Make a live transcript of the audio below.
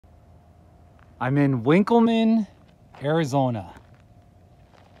I'm in Winkelman, Arizona.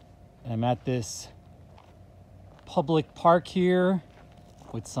 And I'm at this public park here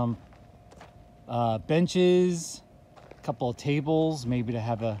with some benches, a couple of tables, maybe to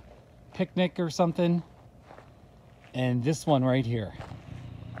have a picnic or something. And this one right here.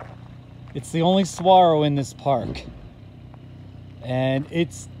 It's the only saguaro in this park. And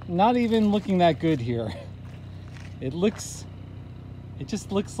it's not even looking that good here. It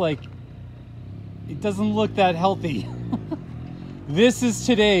just looks like it doesn't look that healthy. This is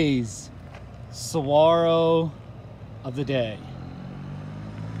today's saguaro of the day.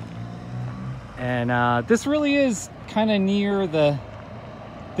 And this really is kind of near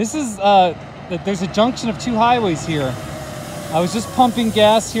there's a junction of two highways here. I was just pumping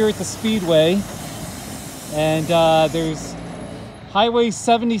gas here at the Speedway, and there's Highway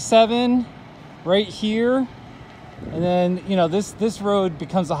 77 right here. And then, you know, this road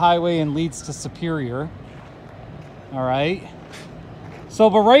becomes a highway and leads to Superior. All right. So,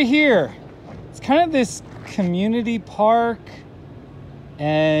 but right here, it's kind of this community park.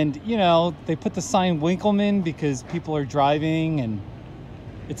 And, you know, they put the sign Winkelman because people are driving, and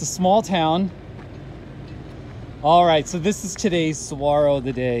it's a small town. All right, so this is today's saguaro of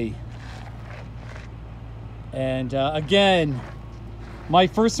the day. And again, my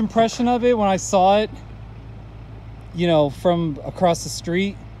first impression of it when I saw it, you know, from across the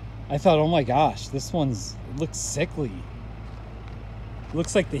street, I thought, oh my gosh, it looks sickly. It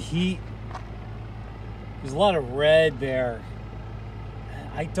looks like the heat. There's a lot of red there.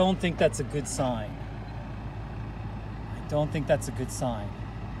 I don't think that's a good sign. I don't think that's a good sign.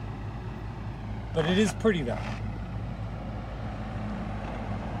 But it is pretty though.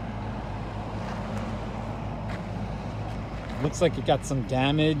 Looks like it got some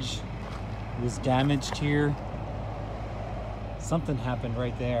damage. It was damaged here. Something happened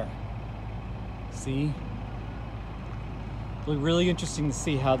right there. See? It'll be really interesting to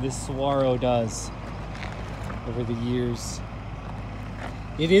see how this saguaro does over the years.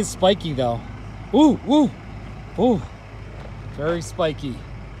 It is spiky though. Ooh, ooh, ooh. Very spiky.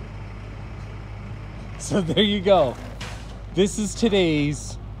 So there you go. This is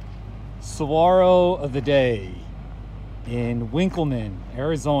today's saguaro of the day in Winkelman,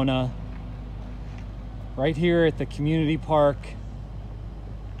 Arizona. Right here at the community park.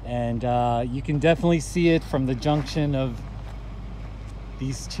 And you can definitely see it from the junction of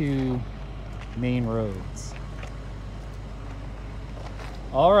these two main roads.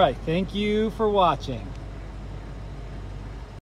 All right, thank you for watching.